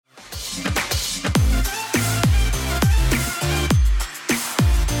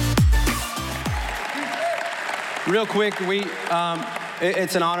Real quick,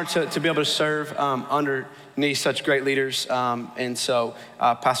 it's an honor to be able to serve underneath such great leaders. And so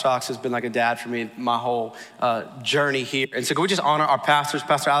Pastor Alex has been like a dad for me my whole journey here. And so can we just honor our pastors,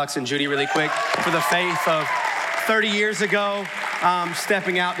 Pastor Alex and Judy, really quick, for the faith of 30 years ago,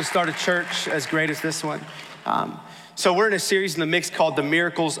 stepping out to start a church as great as this one. So we're in a series in the mix called The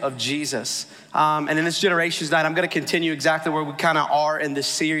Miracles of Jesus. And in this Generations Night, I'm gonna continue exactly where we kind of are in this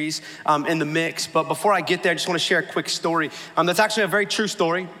series in the mix. But before I get there, I just wanna share a quick story. That's actually a very true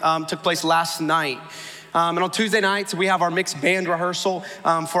story, took place last night. And on Tuesday nights, we have our mixed band rehearsal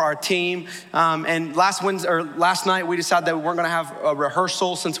for our team. And last night, we decided that we weren't gonna have a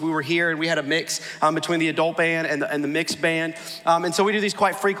rehearsal since we were here and we had a mix between the adult band and the mixed band. And so we do these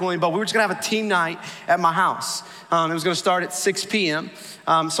quite frequently, but we were just gonna have a team night at my house. It was gonna start at 6 p.m.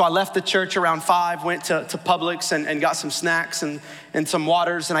 So I left the church around 5, went to Publix and got some snacks and some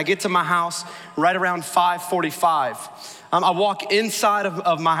waters. And I get to my house right around 5:45. I walk inside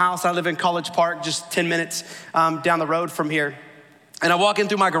of my house. I live in College Park, just 10 minutes down the road from here. And I walk in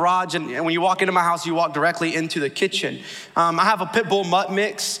through my garage, and when you walk into my house, you walk directly into the kitchen. I have a pit bull mutt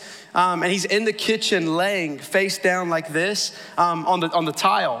mix, and he's in the kitchen laying face down like this on the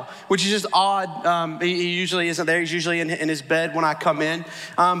tile, which is just odd. He usually isn't there. He's usually in his bed when I come in.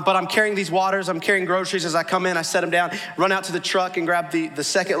 But I'm carrying these waters. I'm carrying groceries as I come in. I set them down, run out to the truck and grab the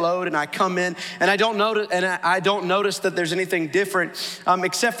second load, and I come in. And I don't notice that there's anything different,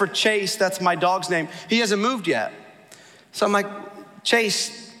 except for Chase. That's my dog's name. He hasn't moved yet. So I'm like,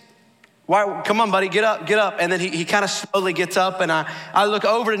 Chase, why? Come on, buddy, get up. And then he kind of slowly gets up, and I look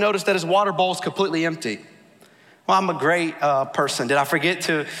over to notice that his water bowl is completely empty. Well, I'm a great person. Did I forget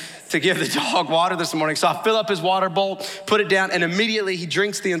to give the dog water this morning? So I fill up his water bowl, put it down, and immediately he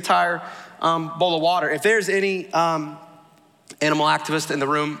drinks the entire bowl of water. If there's any animal activist in the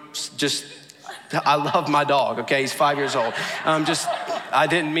room, I love my dog, okay? He's 5 years old. I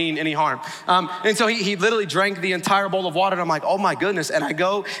didn't mean any harm. And so he literally drank the entire bowl of water, and I'm like, oh my goodness. And I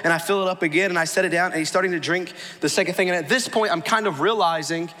go and I fill it up again, and I set it down, and he's starting to drink the second thing. And at this point, I'm kind of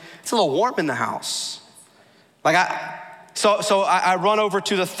realizing it's a little warm in the house. So I run over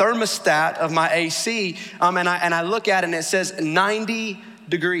to the thermostat of my AC, and I look at it, and it says 90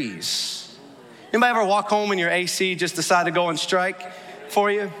 degrees. Anybody ever walk home and your AC just decide to go on strike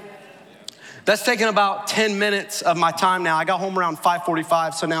for you? That's taken about 10 minutes of my time now. I got home around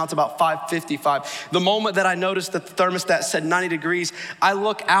 5:45, so now it's about 5:55. The moment that I noticed that the thermostat said 90 degrees, I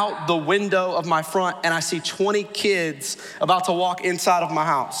look out the window of my front and I see 20 kids about to walk inside of my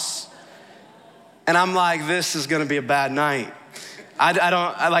house. And I'm like, this is gonna be a bad night.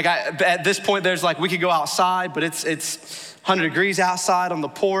 At this point, there's like, we could go outside, but it's 100 degrees outside on the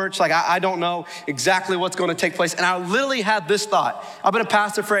porch. I don't know exactly what's going to take place. And I literally had this thought. I've been a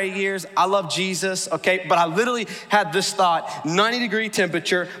pastor for 8 years. I love Jesus, okay? But I literally had this thought, 90-degree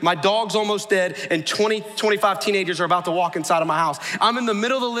temperature, my dog's almost dead, and 25 teenagers are about to walk inside of my house. I'm in the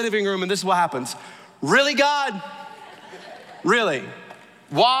middle of the living room, and this is what happens. Really, God? Really?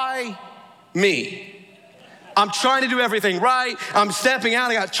 Why me? I'm trying to do everything right. I'm stepping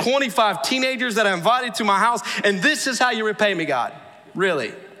out. I got 25 teenagers that I invited to my house, and this is how you repay me, God.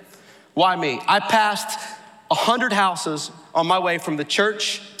 Really? Why me? I passed 100 houses on my way from the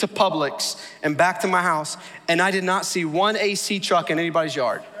church to Publix and back to my house, and I did not see one AC truck in anybody's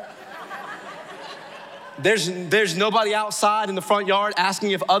yard. There's nobody outside in the front yard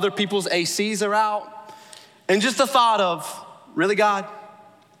asking if other people's ACs are out. And just the thought of, really, God?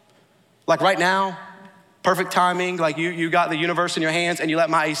 Like right now, perfect timing, like you got the universe in your hands and you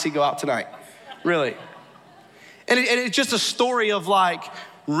let my AC go out tonight. Really. And it's just a story of like,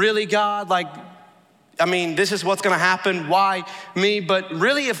 really, God? This is what's gonna happen. Why me? But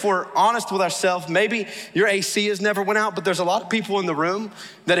really, if we're honest with ourselves, maybe your AC has never went out, but there's a lot of people in the room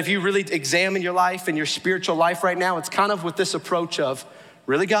that if you really examine your life and your spiritual life right now, it's kind of with this approach of,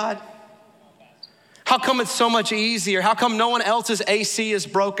 really, God? How come it's so much easier? How come no one else's AC is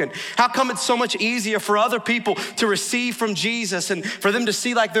broken? How come it's so much easier for other people to receive from Jesus and for them to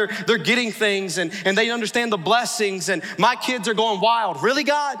see like they're getting things and they understand the blessings and my kids are going wild? Really,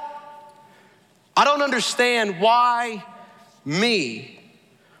 God? I don't understand. Why me?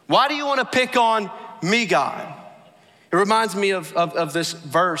 Why do you want to pick on me, God? It reminds me of this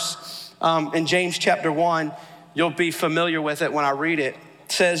verse in James chapter 1. You'll be familiar with it when I read it.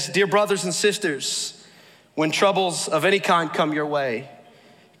 It says, dear brothers and sisters, when troubles of any kind come your way,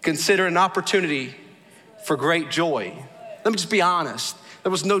 consider an opportunity for great joy. Let me just be honest.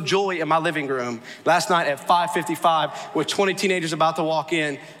 There was no joy in my living room last night at 5:55 with 20 teenagers about to walk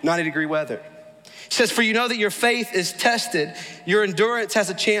in, 90-degree weather. It says, for you know that your faith is tested. Your endurance has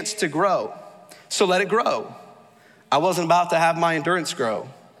a chance to grow. So let it grow. I wasn't about to have my endurance grow.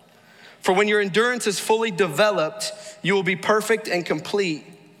 For when your endurance is fully developed, you will be perfect and complete,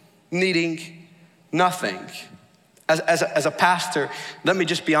 needing nothing. As a pastor, let me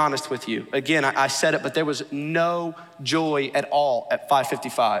just be honest with you. Again, I said it, but there was no joy at all at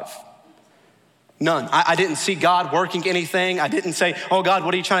 555. None. I didn't see God working anything. I didn't say, oh God,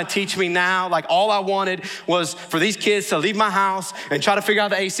 what are you trying to teach me now? Like all I wanted was for these kids to leave my house and try to figure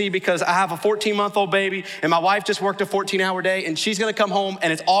out the AC because I have a 14-month-old baby and my wife just worked a 14-hour day and she's gonna come home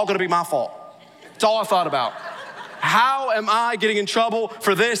and it's all gonna be my fault. That's all I thought about. How am I getting in trouble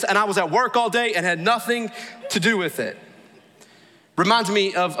for this? And I was at work all day and had nothing to do with it. Reminds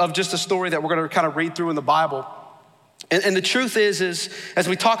me of just a story that we're gonna kind of read through in the Bible. And the truth is as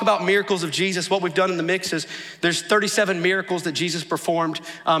we talk about miracles of Jesus, what we've done in the mix is there's 37 miracles that Jesus performed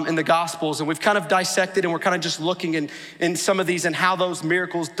in the Gospels. And we've kind of dissected and we're kind of just looking in some of these and how those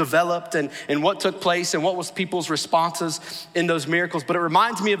miracles developed and what took place and what was people's responses in those miracles. But it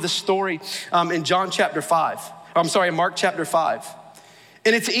reminds me of the story in in Mark chapter 5.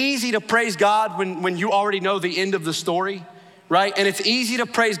 And it's easy to praise God when you already know the end of the story, right? And it's easy to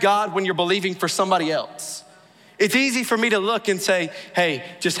praise God when you're believing for somebody else. It's easy for me to look and say, hey,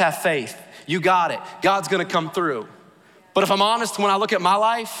 just have faith. You got it. God's gonna come through. But if I'm honest, when I look at my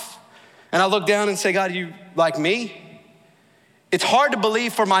life and I look down and say, God, you like me? It's hard to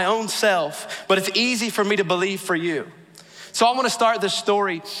believe for my own self, but it's easy for me to believe for you. So I wanna start this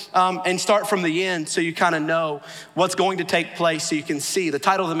story and start from the end so you kind of know what's going to take place so you can see. The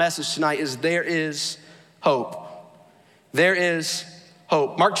title of the message tonight is There Is Hope. There is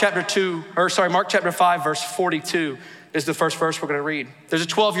hope. Mark chapter 5, verse 42 is the first verse we're gonna read. There's a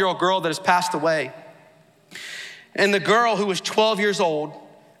 12-year-old girl that has passed away. And the girl who was 12 years old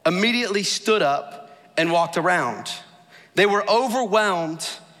immediately stood up and walked around. They were overwhelmed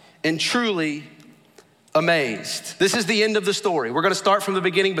and truly amazed. This is the end of the story. We're gonna start from the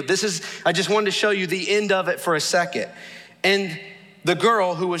beginning, but I just wanted to show you the end of it for a second. And the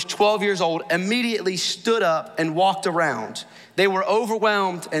girl who was 12 years old immediately stood up and walked around. They were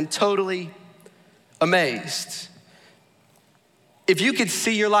overwhelmed and totally amazed. If you could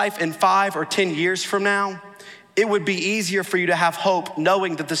see your life in 5 or 10 years from now, it would be easier for you to have hope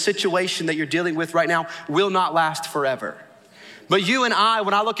knowing that the situation that you're dealing with right now will not last forever. But you and I,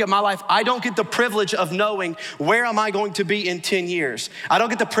 when I look at my life, I don't get the privilege of knowing where am I going to be in 10 years. I don't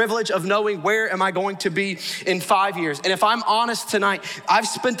get the privilege of knowing where am I going to be in 5 years. And if I'm honest tonight, I've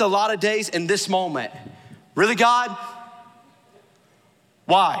spent a lot of days in this moment. Really, God?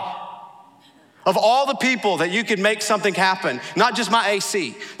 Why? Of all the people that you could make something happen, not just my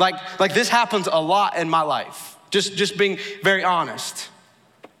AC, like this happens a lot in my life. Just being very honest.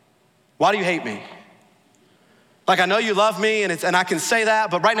 Why do you hate me? Like I know you love me and I can say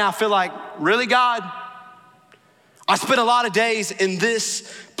that, but right now I feel like, really, God? I spent a lot of days in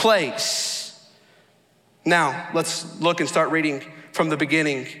this place. Now, let's look and start reading from the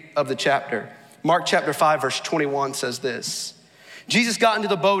beginning of the chapter. Mark chapter 5, verse 21 says this. Jesus got into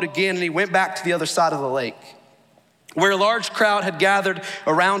the boat again and he went back to the other side of the lake, where a large crowd had gathered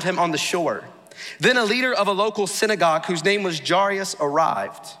around him on the shore. Then a leader of a local synagogue whose name was Jairus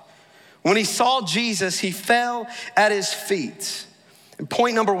arrived. When he saw Jesus, he fell at his feet. And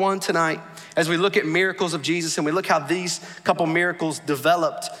point number one tonight, as we look at miracles of Jesus and we look how these couple miracles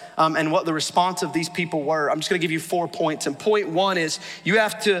developed and what the response of these people were, I'm just gonna give you 4 points. And point one is you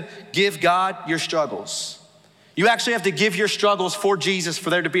have to give God your struggles. You actually have to give your struggles for Jesus for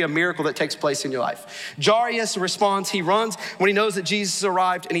there to be a miracle that takes place in your life. Jairus responds, he runs when he knows that Jesus has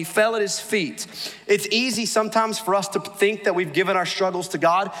arrived and he fell at his feet. It's easy sometimes for us to think that we've given our struggles to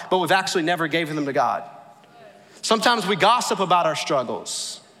God, but we've actually never given them to God. Sometimes we gossip about our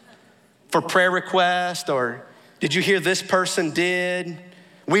struggles for prayer requests or did you hear this person did?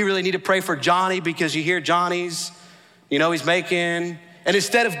 We really need to pray for Johnny because you hear Johnny's, he's making. And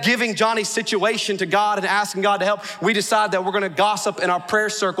instead of giving Johnny's situation to God and asking God to help, we decide that we're gonna gossip in our prayer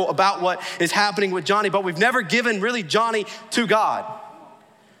circle about what is happening with Johnny, but we've never given really Johnny to God.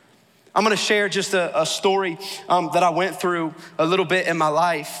 I'm gonna share just a story that I went through a little bit in my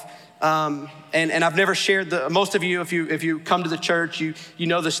life. And I've never shared most of you, if you come to the church, you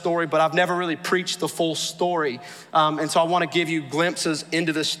know the story, but I've never really preached the full story. And so I wanna give you glimpses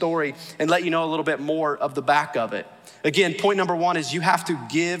into this story and let you know a little bit more of the back of it. Again, point number one is you have to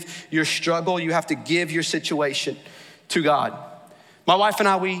give your struggle, you have to give your situation to God. My wife and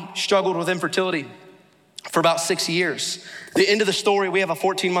I, we struggled with infertility for about 6 years. The end of the story, we have a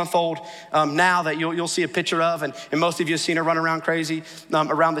 14-month-old now that you'll see a picture of, and most of you have seen her run around crazy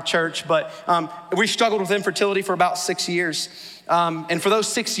around the church, but we struggled with infertility for about 6 years. And for those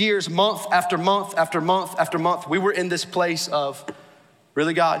 6 years, month after month after month after month, we were in this place of,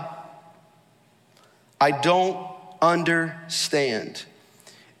 really, God? I don't understand.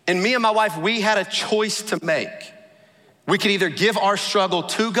 And me and my wife, we had a choice to make. We could either give our struggle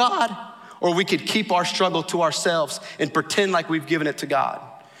to God, or we could keep our struggle to ourselves and pretend like we've given it to God.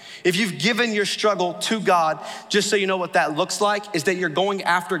 If you've given your struggle to God, just so you know what that looks like, is that you're going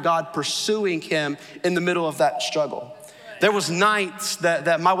after God, pursuing him in the middle of that struggle. There was nights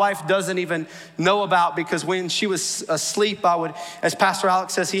that my wife doesn't even know about, because when she was asleep, I would, as Pastor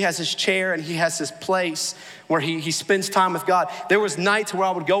Alex says, he has his chair and he has his place where he spends time with God. There was nights where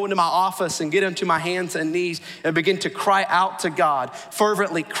I would go into my office and get into my hands and knees and begin to cry out to God,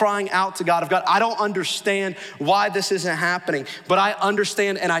 fervently crying out to God of, God, I don't understand why this isn't happening, but I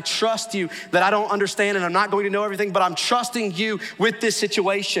understand and I trust you that I don't understand and I'm not going to know everything, but I'm trusting you with this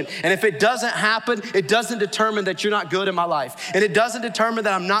situation. And if it doesn't happen, it doesn't determine that you're not good in my life. And it doesn't determine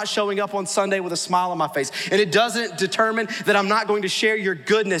that I'm not showing up on Sunday with a smile on my face. And it doesn't determine that I'm not going to share your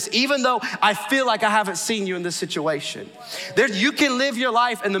goodness, even though I feel like I haven't seen you in this situation. You can live your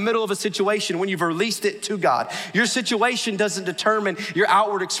life in the middle of a situation when you've released it to God. Your situation doesn't determine your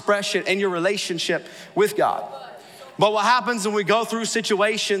outward expression and your relationship with God. But what happens when we go through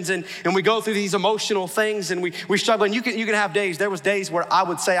situations and we go through these emotional things and we struggle, and you can have days. There was days where I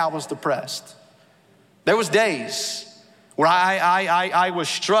would say I was depressed. There was days where I was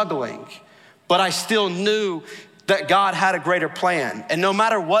struggling, but I still knew that God had a greater plan. And no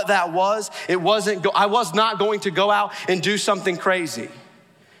matter what that was, I was not going to go out and do something crazy.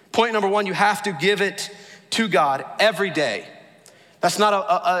 Point number one, you have to give it to God every day. That's not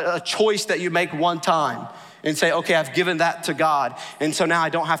a choice that you make one time and say, okay, I've given that to God, and so now I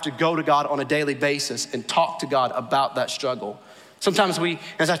don't have to go to God on a daily basis and talk to God about that struggle. Sometimes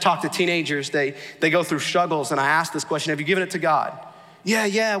as I talk to teenagers, they go through struggles, and I ask this question, have you given it to God?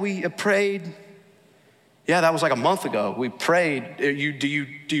 Yeah, we prayed. Yeah, that was like a month ago. We prayed. Do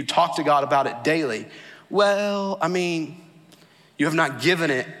you talk to God about it daily? Well, I mean, you have not given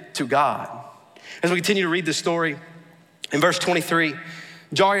it to God. As we continue to read the story, in verse 23,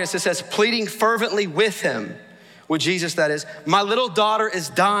 Jairus, it says, pleading fervently with him, with Jesus that is, my little daughter is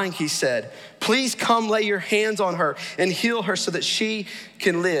dying, he said. Please come lay your hands on her and heal her so that she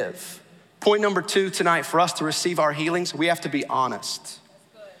can live. Point number two tonight, for us to receive our healings, we have to be honest.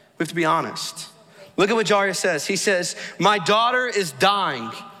 We have to be honest. Look at what Jairus says. He says, my daughter is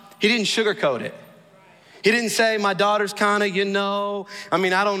dying. He didn't sugarcoat it. He didn't say, my daughter's kind of,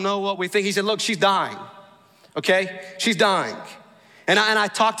 I don't know what we think. He said, look, she's dying, okay? She's dying. And I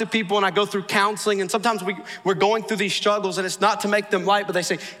talk to people and I go through counseling, and sometimes we're going through these struggles, and it's not to make them light, but they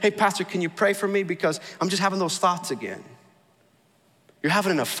say, hey, Pastor, can you pray for me because I'm just having those thoughts again. You're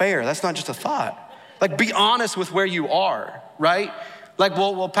having an affair. That's not just a thought. Like, be honest with where you are, right? Like,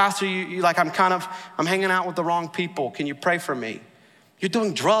 well, Pastor, I'm hanging out with the wrong people. Can you pray for me? You're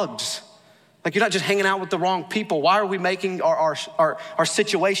doing drugs. Like, you're not just hanging out with the wrong people. Why are we making our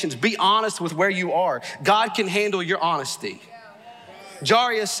situations? Be honest with where you are. God can handle your honesty.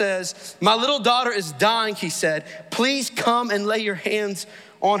 Jairus says, my little daughter is dying, he said. Please come and lay your hands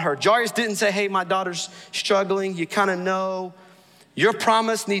on her. Jairus didn't say, hey, my daughter's struggling. You kind of know. Your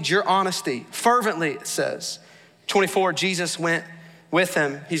promise needs your honesty. Fervently, it says. 24, Jesus went with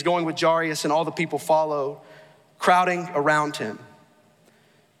him. He's going with Jairus, and all the people follow, crowding around him.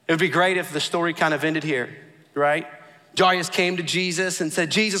 It would be great if the story kind of ended here, right? Jairus came to Jesus and said,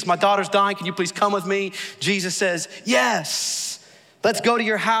 Jesus, my daughter's dying. Can you please come with me? Jesus says, yes. Let's go to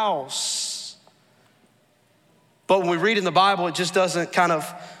your house. But when we read in the Bible, it just doesn't kind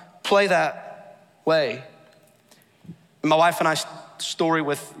of play that way. In my wife and I's story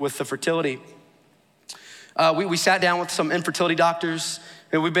with the fertility, we sat down with some infertility doctors.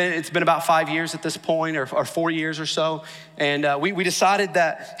 And it's been about 5 years at this point, or 4 years or so. And we decided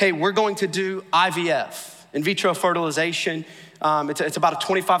that, hey, we're going to do IVF, in vitro fertilization. It's about a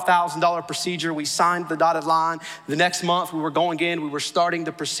 $25,000 procedure. We signed the dotted line. The next month we were going in, we were starting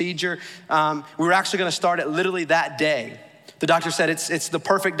the procedure. We were actually gonna start it literally that day. The doctor said it's the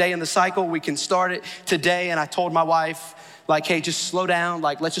perfect day in the cycle. We can start it today. And I told my wife, like, hey, just slow down.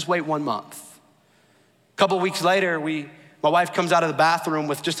 Like, let's just wait 1 month. A couple of weeks later, my wife comes out of the bathroom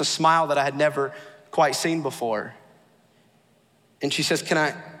with just a smile that I had never quite seen before. And she says, can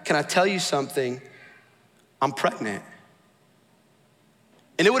I tell you something? I'm pregnant.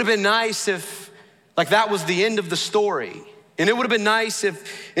 And it would have been nice if that was the end of the story. And it would have been nice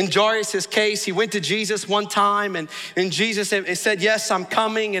if in Jairus' case, he went to Jesus one time and Jesus said, yes, I'm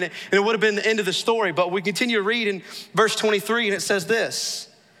coming. And it would have been the end of the story. But we continue to read in verse 23 and it says this: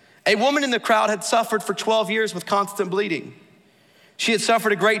 a woman in the crowd had suffered for 12 years with constant bleeding. She had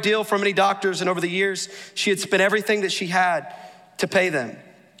suffered a great deal from many doctors, and over the years, she had spent everything that she had to pay them.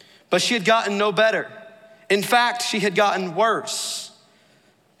 But she had gotten no better. In fact, she had gotten worse.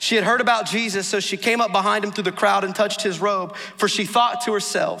 She had heard about Jesus, so she came up behind him through the crowd and touched his robe, for she thought to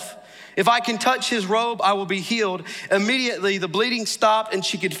herself, if I can touch his robe, I will be healed. Immediately, the bleeding stopped, and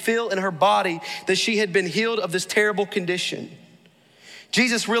she could feel in her body that she had been healed of this terrible condition.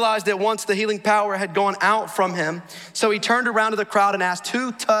 Jesus realized that once the healing power had gone out from him, so he turned around to the crowd and asked,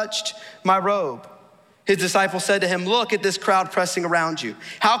 who touched my robe? His disciples said to him, look at this crowd pressing around you.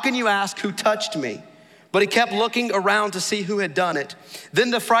 How can you ask who touched me? But he kept looking around to see who had done it.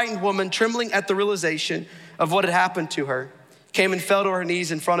 Then the frightened woman, trembling at the realization of what had happened to her, came and fell to her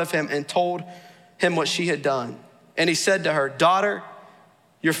knees in front of him and told him what she had done. And he said to her, daughter,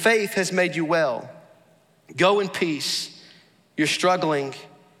 your faith has made you well. Go in peace. Your suffering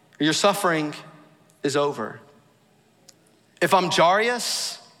is over. If I'm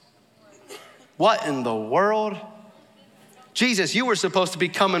Jairus, what in the world? Jesus, you were supposed to be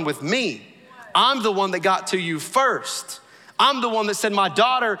coming with me. I'm the one that got to you first. I'm the one that said my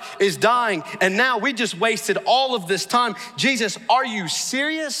daughter is dying, and now we just wasted all of this time. Jesus, are you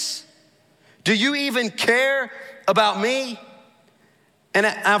serious? Do you even care about me? And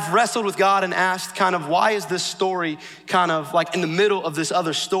I've wrestled with God and asked kind of, why is this story kind of like in the middle of this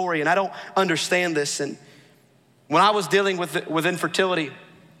other story? And I don't understand this. And when I was dealing with infertility,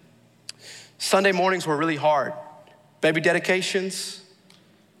 Sunday mornings were really hard. Baby dedications,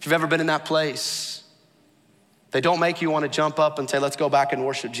 if you've ever been in that place, they don't make you want to jump up and say, let's go back and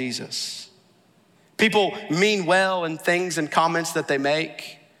worship Jesus. People mean well in things and comments that they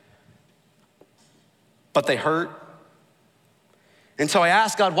make, but they hurt. And so I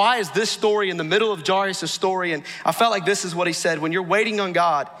asked God, why is this story in the middle of Jairus' story? And I felt like this is what he said: when you're waiting on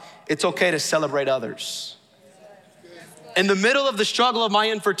God, it's okay to celebrate others. In the middle of the struggle of my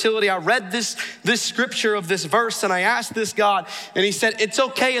infertility, I read this scripture of this verse, and I asked this God, and he said, it's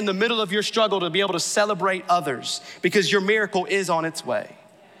okay in the middle of your struggle to be able to celebrate others because your miracle is on its way.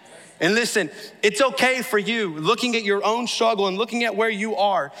 And listen, it's okay for you, looking at your own struggle and looking at where you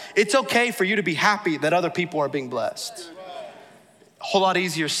are, it's okay for you to be happy that other people are being blessed. A whole lot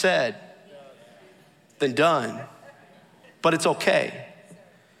easier said than done, but it's okay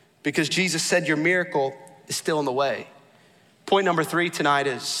because Jesus said your miracle is still in the way. Point number 3 tonight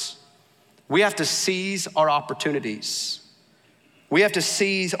is we have to seize our opportunities. We have to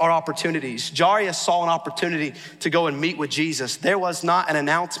seize our opportunities. Jairus saw an opportunity to go and meet with Jesus. There was not an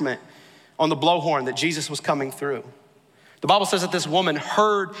announcement on the blowhorn that Jesus was coming through. The Bible says that this woman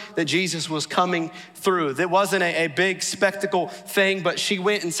heard that Jesus was coming through. It wasn't a big spectacle thing, but she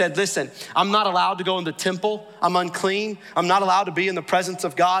went and said, listen, I'm not allowed to go in the temple. I'm unclean. I'm not allowed to be in the presence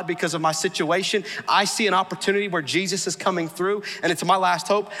of God because of my situation. I see an opportunity where Jesus is coming through, and it's my last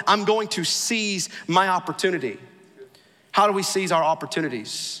hope. I'm going to seize my opportunity. How do we seize our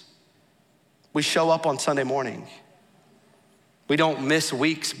opportunities? We show up on Sunday morning. We don't miss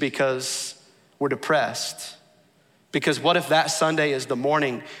weeks because we're depressed. Because what if that Sunday is the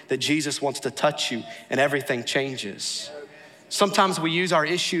morning that Jesus wants to touch you and everything changes? Sometimes we use our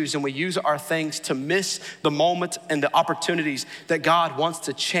issues and we use our things to miss the moments and the opportunities that God wants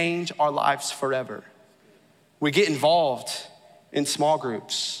to change our lives forever. We get involved in small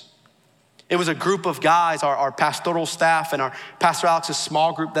groups. It was a group of guys, our pastoral staff and our Pastor Alex's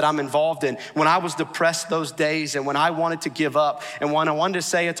small group that I'm involved in. When I was depressed those days and when I wanted to give up and when I wanted to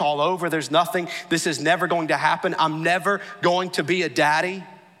say it's all over, there's nothing, this is never going to happen. I'm never going to be a daddy.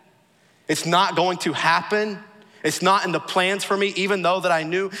 It's not going to happen. It's not in the plans for me, even though that I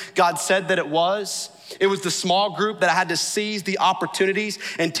knew God said that it was. It was the small group that I had to seize the opportunities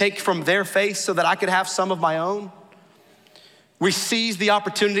and take from their faith so that I could have some of my own. We seize the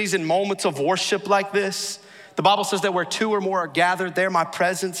opportunities in moments of worship like this. The Bible says that where 2 or more are gathered, there my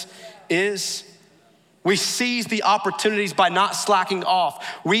presence is. We seize the opportunities by not slacking off.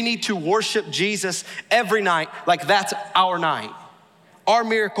 We need to worship Jesus every night like that's our night. Our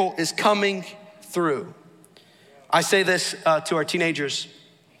miracle is coming through. I say this to our teenagers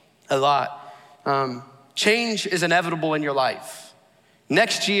a lot. Change is inevitable in your life.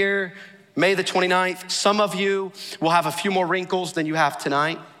 Next year, May the 29th, some of you will have a few more wrinkles than you have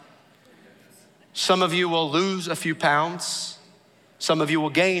tonight. Some of you will lose a few pounds. Some of you will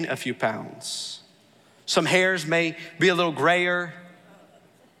gain a few pounds. Some hairs may be a little grayer.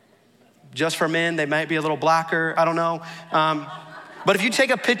 Just for men, they might be a little blacker, I don't know. But if you take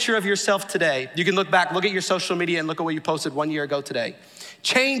a picture of yourself today, you can look back, look at your social media and look at what you posted 1 year ago today.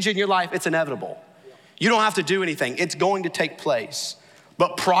 Change in your life, it's inevitable. You don't have to do anything. It's going to take place.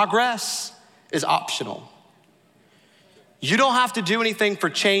 But progress is optional. You don't have to do anything for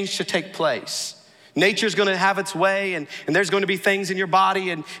change to take place. Nature's gonna have its way and there's going to be things in your body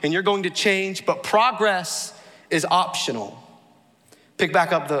and you're going to change, but progress is optional. Pick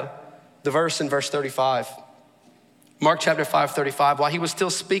back up the verse in verse 35. Mark chapter 5:35. While he was still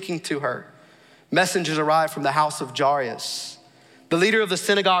speaking to her, messengers arrived from the house of Jairus. The leader of the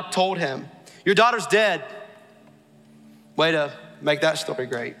synagogue told him, "Your daughter's dead." Way to make that story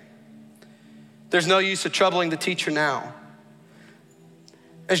great. There's no use of troubling the teacher now.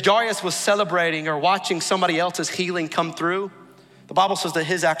 As Jairus was celebrating or watching somebody else's healing come through, the Bible says that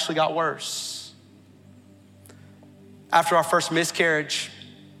his actually got worse. After our first miscarriage,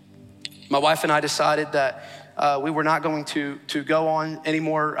 my wife and I decided that we were not going to go on any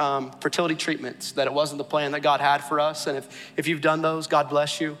more fertility treatments, that it wasn't the plan that God had for us. And if you've done those, God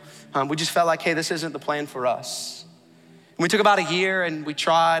bless you. We just felt like, hey, this isn't the plan for us. And we took about a year and we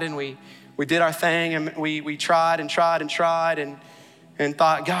tried and we did our thing and we tried and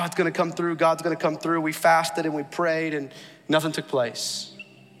thought, God's gonna come through, God's gonna come through. We fasted and we prayed and nothing took place.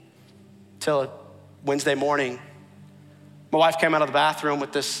 Till Wednesday morning, my wife came out of the bathroom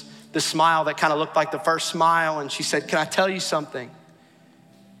with this smile that kind of looked like the first smile, and she said, "Can I tell you something?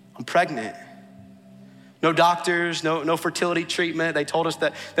 I'm pregnant." No doctors, no fertility treatment. They told us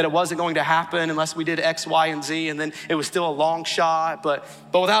that it wasn't going to happen unless we did X, Y, and Z, and then it was still a long shot, but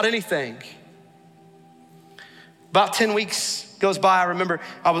without anything. About 10 weeks goes by. I remember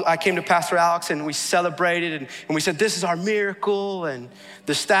I came to Pastor Alex and we celebrated and we said, this is our miracle. And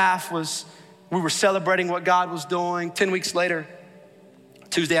the staff we were celebrating what God was doing. 10 weeks later,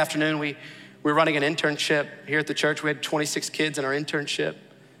 Tuesday afternoon, we were running an internship here at the church. We had 26 kids in our internship.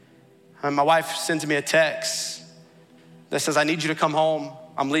 And my wife sends me a text that says, "I need you to come home.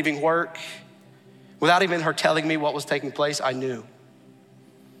 I'm leaving work." Without even her telling me what was taking place, I knew.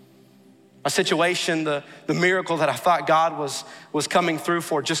 My situation, the miracle that I thought God was coming through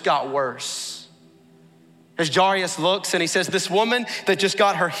for just got worse. As Jairus looks and he says, this woman that just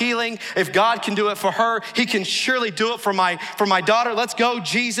got her healing, if God can do it for her, he can surely do it for my daughter. Let's go,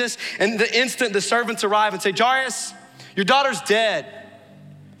 Jesus. And the instant the servants arrive and say, "Jairus, your daughter's dead.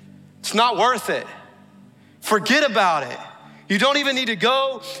 It's not worth it. Forget about it. You don't even need to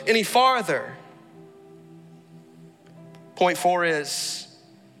go any farther." Point 4 is,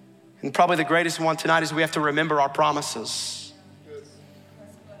 and probably the greatest one tonight, is we have to remember our promises.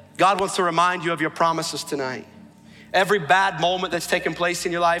 God wants to remind you of your promises tonight. Every bad moment that's taken place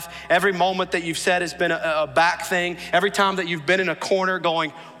in your life, every moment that you've said has been a back thing, every time that you've been in a corner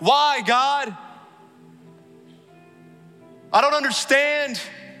going, "Why, God? I don't understand.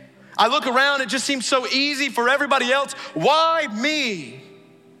 I look around, it just seems so easy for everybody else. Why me?"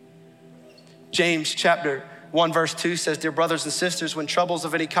 James chapter 1 verse 2 says, "Dear brothers and sisters, when troubles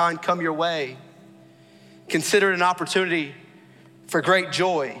of any kind come your way, consider it an opportunity for great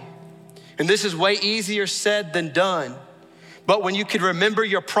joy. And this is way easier said than done. But when you can remember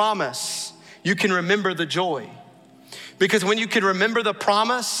your promise, you can remember the joy." Because when you can remember the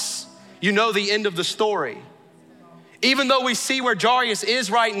promise, you know the end of the story. Even though we see where Jairus is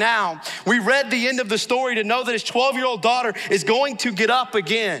right now, we read the end of the story to know that his 12-year-old daughter is going to get up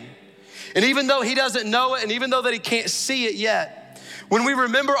again. And even though he doesn't know it, and even though that he can't see it yet, when we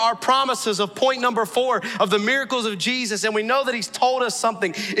remember our promises of point number 4 of the miracles of Jesus, and we know that he's told us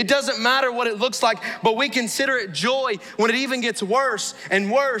something, it doesn't matter what it looks like, but we consider it joy when it even gets worse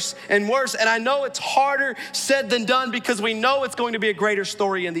and worse and worse. And I know it's harder said than done because we know it's going to be a greater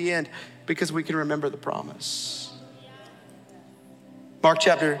story in the end because we can remember the promise. Mark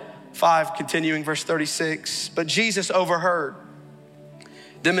chapter 5, continuing verse 36. But Jesus overheard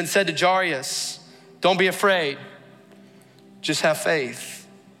them and said to Jairus, "Don't be afraid, just have faith."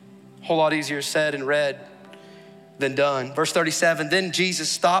 A whole lot easier said and read than done. Verse 37, then Jesus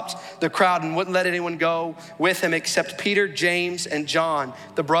stopped the crowd and wouldn't let anyone go with him except Peter, James, and John,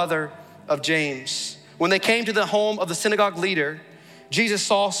 the brother of James. When they came to the home of the synagogue leader, Jesus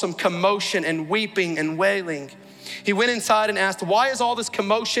saw some commotion and weeping and wailing. He went inside and asked, "Why is all this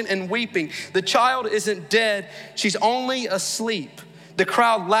commotion and weeping? The child isn't dead, she's only asleep." The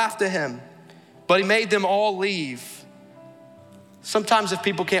crowd laughed at him, but he made them all leave. Sometimes if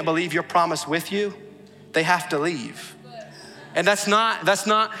people can't believe your promise with you, they have to leave. And that's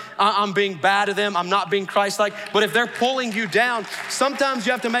not, I'm being bad to them, I'm not being Christ-like, but if they're pulling you down, sometimes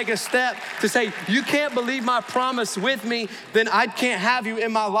you have to make a step to say, you can't believe my promise with me, then I can't have you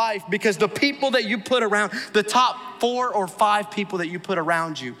in my life, because the people that you put around, the top 4 or 5 people that you put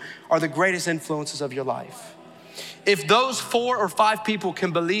around you are the greatest influences of your life. If those 4 or 5 people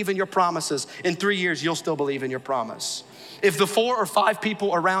can believe in your promises, in 3 years, you'll still believe in your promise. If the 4 or 5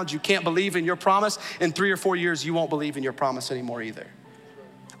 people around you can't believe in your promise, in 3 or 4 years, you won't believe in your promise anymore either.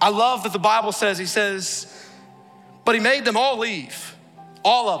 I love that the Bible says, he says, but he made them all leave,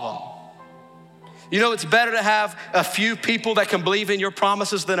 all of them. You know, it's better to have a few people that can believe in your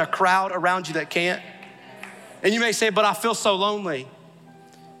promises than a crowd around you that can't. And you may say, but I feel so lonely.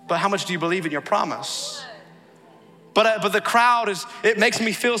 But how much do you believe in your promise? But the crowd it makes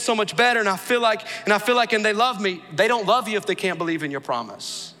me feel so much better, and I feel like, and they love me. They don't love you if they can't believe in your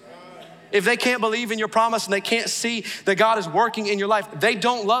promise. If they can't believe in your promise and they can't see that God is working in your life, they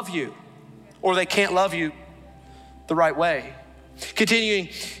don't love you, or they can't love you the right way. Continuing,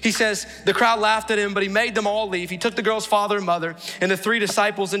 he says, the crowd laughed at him, but he made them all leave. He took the girl's father and mother and the 3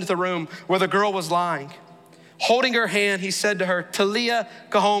 disciples into the room where the girl was lying. Holding her hand, he said to her, Talia,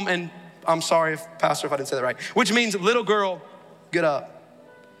 go home, and I'm sorry, Pastor, if I didn't say that right, which means little girl, get up.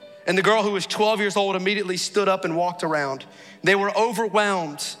 And the girl who was 12 years old immediately stood up and walked around. They were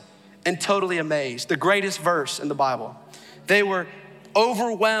overwhelmed and totally amazed. The greatest verse in the Bible. They were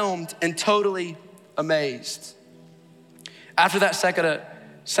overwhelmed and totally amazed. After that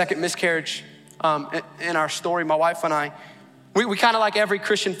second miscarriage in our story, my wife and I, we kind of like every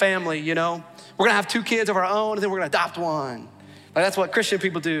Christian family, you know. We're gonna have 2 kids of our own, and then we're gonna adopt one. Like, that's what Christian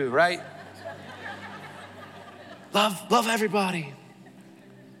people do, right? Love everybody.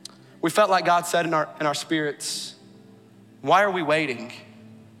 We felt like God said in our spirits, why are we waiting?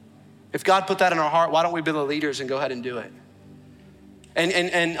 If God put that in our heart, why don't we be the leaders and go ahead and do it?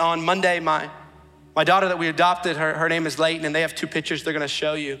 And on Monday, my daughter that we adopted, her name is Layton, and they have 2 pictures they're gonna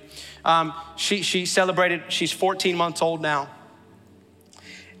show you. She celebrated, she's 14 months old now.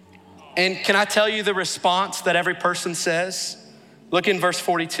 And can I tell you the response that every person says? Look in verse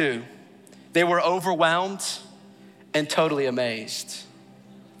 42. They were overwhelmed and totally amazed.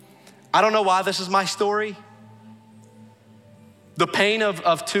 I don't know why this is my story. The pain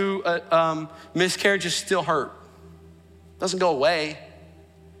of 2 miscarriages still hurt. Doesn't go away.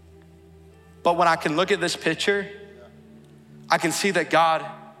 But when I can look at this picture, I can see that God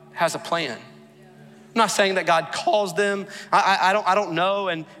has a plan. I'm not saying that God calls them. I don't know,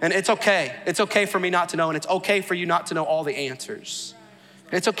 and it's okay. It's okay for me not to know, and it's okay for you not to know all the answers.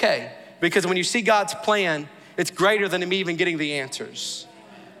 It's okay, because when you see God's plan, it's greater than me even getting the answers.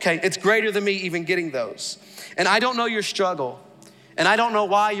 Okay, it's greater than me even getting those. And I don't know your struggle, and I don't know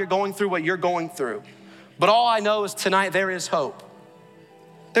why you're going through what you're going through, but all I know is tonight there is hope.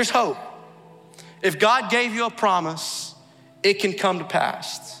 There's hope. If God gave you a promise, it can come to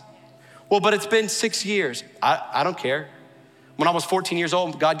pass. Well, but it's been 6 years. I don't care. When I was 14 years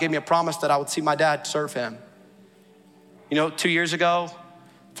old, God gave me a promise that I would see my dad serve him. You know, 2 years ago,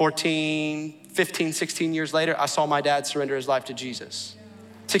 15, 16 years later, I saw my dad surrender his life to Jesus.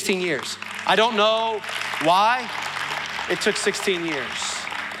 16 years. I don't know why it took 16 years.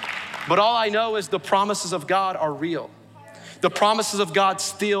 But all I know is the promises of God are real. The promises of God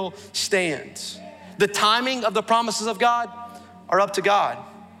still stand. The timing of the promises of God are up to God.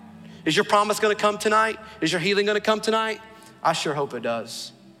 Is your promise gonna come tonight? Is your healing gonna come tonight? I sure hope it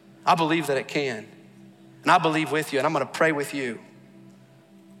does. I believe that it can. And I believe with you, and I'm gonna pray with you.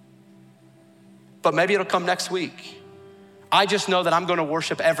 But maybe it'll come next week. I just know that I'm gonna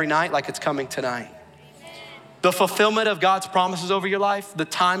worship every night like it's coming tonight. The fulfillment of God's promises over your life, the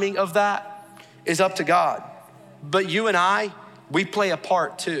timing of that is up to God. But you and I, we play a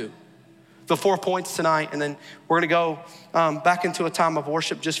part too. The 4 points tonight, and then we're gonna go back into a time of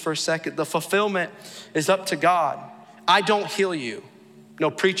worship just for a second. The fulfillment is up to God. I don't heal you.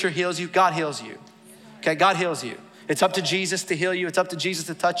 No preacher heals you, God heals you. Okay, God heals you. It's up to Jesus to heal you. It's up to Jesus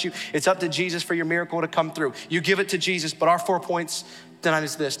to touch you. It's up to Jesus for your miracle to come through. You give it to Jesus, but our 4 points tonight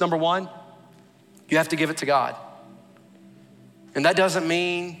is this. Number 1, you have to give it to God. And that doesn't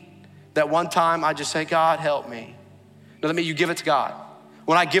mean that one time I just say, God, help me. No, that means you give it to God.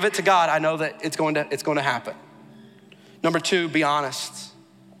 When I give it to God, I know that it's going to happen. Number 2, be honest.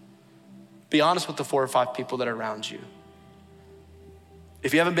 Be honest with the 4 or 5 people that are around you.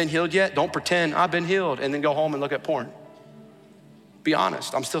 If you haven't been healed yet, don't pretend I've been healed and then go home and look at porn. Be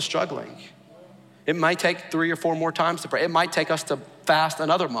honest, I'm still struggling. It might take 3 or 4 more times to pray. It might take us to fast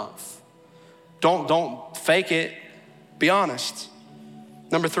another month. Don't fake it, be honest.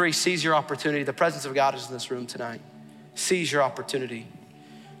 Number 3, seize your opportunity. The presence of God is in this room tonight. Seize your opportunity.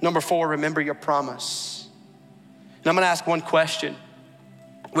 Number 4, remember your promise. And I'm gonna ask one question.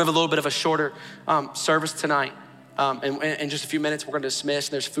 We have a little bit of a shorter service tonight. And in just a few minutes, we're gonna dismiss.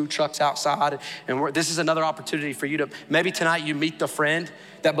 There's food trucks outside. And this is another opportunity for you to, maybe tonight you meet the friend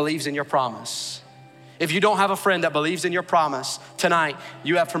that believes in your promise. If you don't have a friend that believes in your promise, tonight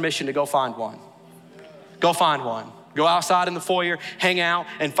you have permission to go find one. Go find one. Go outside in the foyer, hang out,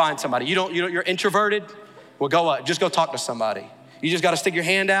 and find somebody. You're introverted? Well, go up. Just go talk to somebody. You just gotta stick your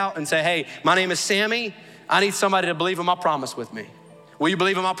hand out and say, hey, my name is Sammy. I need somebody to believe in my promise with me. Will you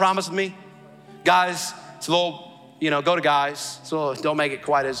believe in my promise with me? Guys, it's a little, go to guys. So don't make it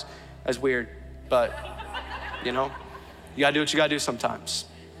quite as weird, but you gotta do what you gotta do sometimes.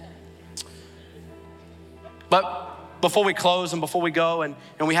 But before we close and before we go and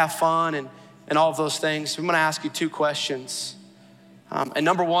we have fun and all of those things, I'm gonna ask you 2 questions. And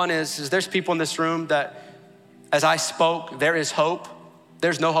number 1 is there's people in this room that, as I spoke, there is hope.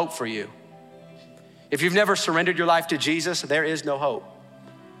 There's no hope for you. If you've never surrendered your life to Jesus, there is no hope.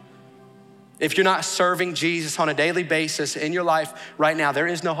 If you're not serving Jesus on a daily basis in your life right now, there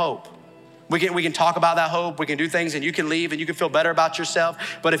is no hope. We can talk about that hope, we can do things, and you can leave and you can feel better about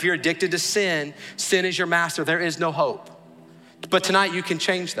yourself. But if you're addicted to sin, sin is your master, there is no hope. But tonight you can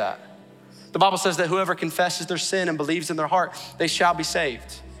change that. The Bible says that whoever confesses their sin and believes in their heart, they shall be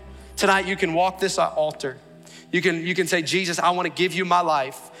saved. Tonight you can walk this altar. You can say, Jesus, I want to give you my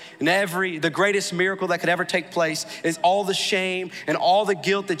life. And the greatest miracle that could ever take place is all the shame and all the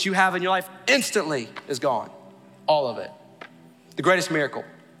guilt that you have in your life instantly is gone. All of it. The greatest miracle.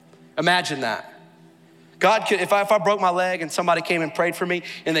 Imagine that. God could, if I broke my leg and somebody came and prayed for me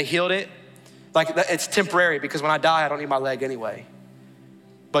and they healed it, it's temporary because when I die, I don't need my leg anyway.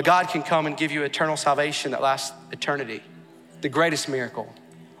 But God can come and give you eternal salvation that lasts eternity. The greatest miracle.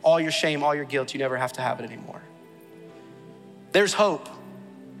 All your shame, all your guilt, you never have to have it anymore. There's hope.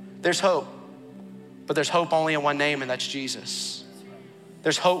 There's hope. But there's hope only in one name, and that's Jesus.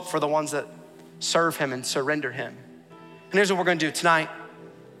 There's hope for the ones that serve him and surrender him. And here's what we're gonna do tonight.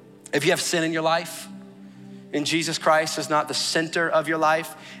 If you have sin in your life, and Jesus Christ is not the center of your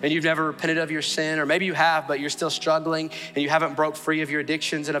life, and you've never repented of your sin, or maybe you have, but you're still struggling, and you haven't broke free of your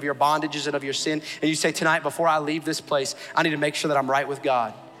addictions and of your bondages and of your sin, and you say, tonight, before I leave this place, I need to make sure that I'm right with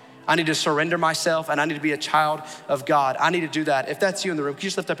God. I need to surrender myself, and I need to be a child of God. I need to do that. If that's you in the room, can you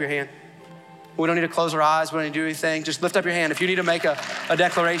just lift up your hand? We don't need to close our eyes. We don't need to do anything. Just lift up your hand. If you need to make a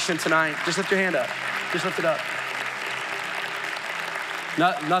declaration tonight, just lift your hand up. Just lift it up.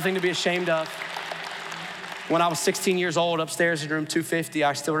 Nothing to be ashamed of. When I was 16 years old, upstairs in room 250,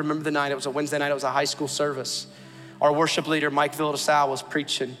 I still remember the night. It was a Wednesday night. It was a high school service. Our worship leader, Mike Villasal, was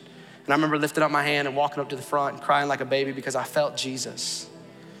preaching. And I remember lifting up my hand and walking up to the front and crying like a baby because I felt Jesus.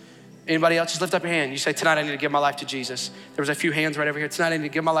 Anybody else? Just lift up your hand. You say, tonight I need to give my life to Jesus. There was a few hands right over here. Tonight I need to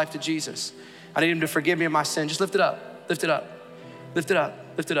give my life to Jesus. I need him to forgive me of my sin. Just lift it up, lift it up, lift it up,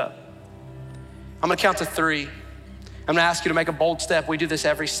 lift it up. I'm gonna count to 3. I'm gonna ask you to make a bold step. We do this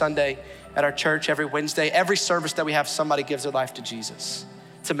every Sunday at our church, every Wednesday. Every service that we have, somebody gives their life to Jesus.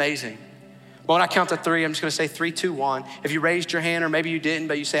 It's amazing. But when I count to 3, I'm just gonna say 3, 2, 1. If you raised your hand or maybe you didn't,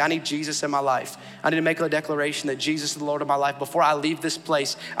 but you say, I need Jesus in my life. I need to make a declaration that Jesus is the Lord of my life. Before I leave this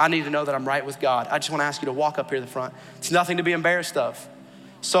place, I need to know that I'm right with God. I just wanna ask you to walk up here to the front. It's nothing to be embarrassed of.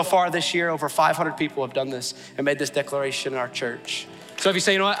 So far this year, over 500 people have done this and made this declaration in our church. So if you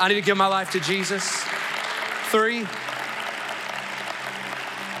say, you know what, I need to give my life to Jesus. 3,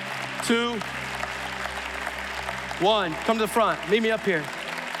 2, 1, come to the front, meet me up here.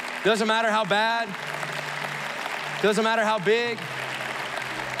 Doesn't matter how bad, doesn't matter how big.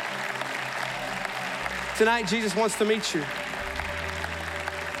 Tonight, Jesus wants to meet you.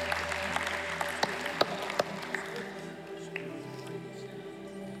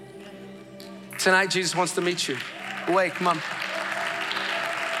 Tonight, Jesus wants to meet you. Wait, come on.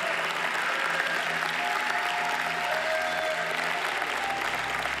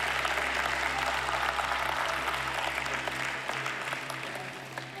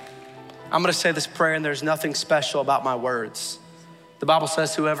 I'm gonna say this prayer, and there's nothing special about my words. The Bible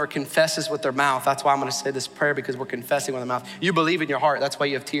says whoever confesses with their mouth, that's why I'm gonna say this prayer, because we're confessing with the mouth. You believe in your heart, that's why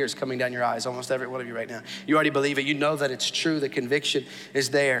you have tears coming down your eyes, almost every one of you right now. You already believe it, you know that it's true, the conviction is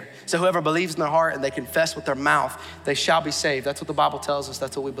there. So whoever believes in their heart and they confess with their mouth, they shall be saved. That's what the Bible tells us,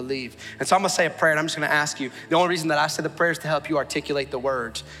 that's what we believe. And so I'm gonna say a prayer, and I'm just gonna ask you, the only reason that I say the prayer is to help you articulate the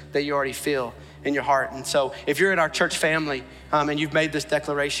words that you already feel in your heart. And so if you're in our church family and you've made this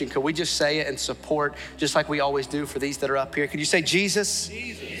declaration, could we just say it in support, just like we always do for these that are up here? Could you say, Jesus,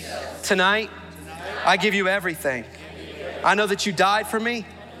 tonight, I give you everything. I know that you died for me.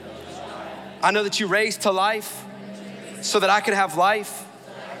 I know that you raised to life so that I could have life.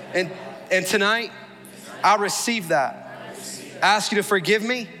 And tonight, I receive that. I ask you to forgive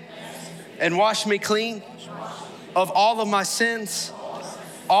me and wash me clean of all of my sins,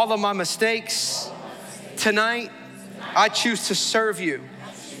 all of my mistakes. Tonight, I choose to serve you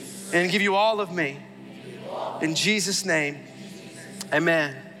and give you all of me. In Jesus' name,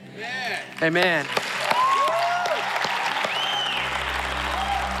 amen. Amen.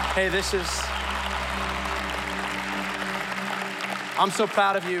 Hey, I'm so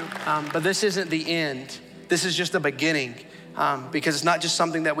proud of you, but this isn't the end. This is just the beginning. Because it's not just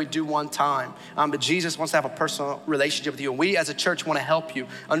something that we do one time, but Jesus wants to have a personal relationship with you. And we as a church want to help you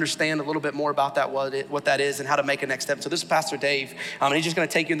understand a little bit more about that, what that is and how to make a next step. So this is Pastor Dave, and he's just gonna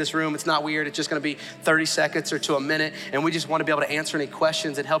take you in this room. It's not weird, it's just gonna be 30 seconds or to a minute. And we just wanna be able to answer any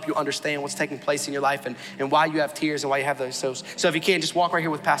questions and help you understand what's taking place in your life and why you have tears and why you have those. So if you can, just walk right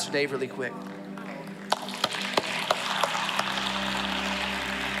here with Pastor Dave really quick.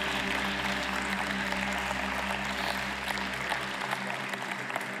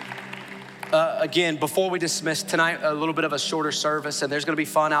 Again, before we dismiss tonight, a little bit of a shorter service, and there's gonna be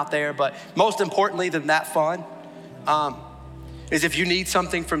fun out there, but most importantly than that fun is if you need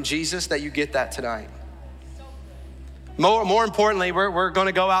something from Jesus, that you get that tonight. More importantly, we're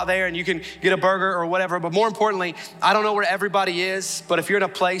gonna go out there and you can get a burger or whatever, but more importantly, I don't know where everybody is, but if you're in a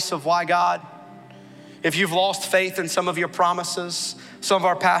place of why God, if you've lost faith in some of your promises, some of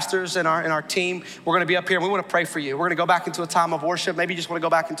our pastors and our team, we're gonna be up here and we wanna pray for you. We're gonna go back into a time of worship. Maybe you just wanna go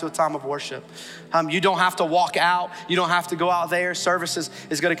back into a time of worship. You don't have to walk out. You don't have to go out there. Service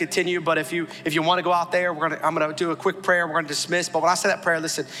is gonna continue, but if you wanna go out there, I'm gonna do a quick prayer. We're gonna dismiss, but when I say that prayer,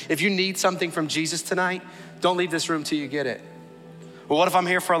 listen, if you need something from Jesus tonight, don't leave this room till you get it. Well, what if I'm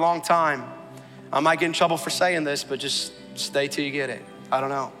here for a long time? I might get in trouble for saying this, but just stay till you get it. I don't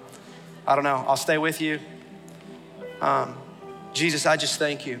know. I'll stay with you. Jesus, I just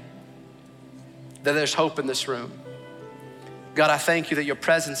thank you that there's hope in this room. God, I thank you that your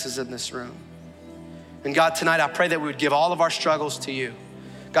presence is in this room. And God, tonight I pray that we would give all of our struggles to you.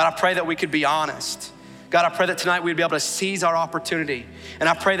 God, I pray that we could be honest. God, I pray that tonight we'd be able to seize our opportunity. And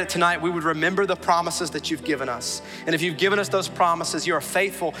I pray that tonight we would remember the promises that you've given us. And if you've given us those promises, you are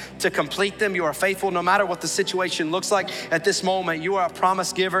faithful to complete them. You are faithful no matter what the situation looks like at this moment. You are a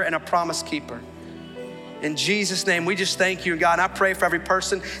promise giver and a promise keeper. In Jesus' name, we just thank you, God. And I pray for every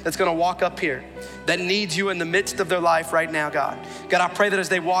person that's gonna walk up here that needs you in the midst of their life right now, God. God, I pray that as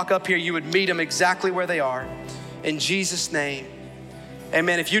they walk up here, you would meet them exactly where they are. In Jesus' name.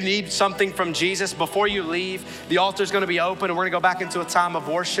 Amen. If you need something from Jesus, before you leave, the altar's gonna be open and we're gonna go back into a time of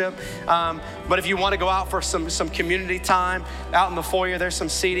worship. But if you wanna go out for some community time, out in the foyer, there's some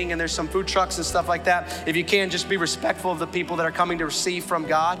seating and there's some food trucks and stuff like that. If you can, just be respectful of the people that are coming to receive from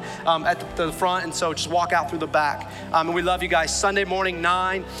God at the front. And so just walk out through the back. And we love you guys. Sunday morning,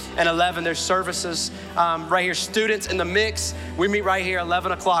 9 and 11, there's services right here. Students in the mix, we meet right here,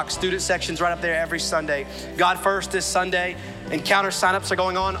 11 o'clock. Student section's right up there every Sunday. God First this Sunday. Encounter signups are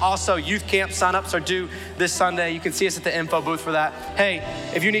going on. Also, youth camp signups are due this Sunday. You can see us at the info booth for that. Hey,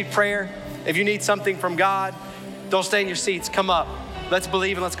 if you need prayer, if you need something from God, don't stay in your seats. Come up. Let's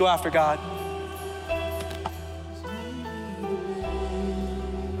believe and let's go after God.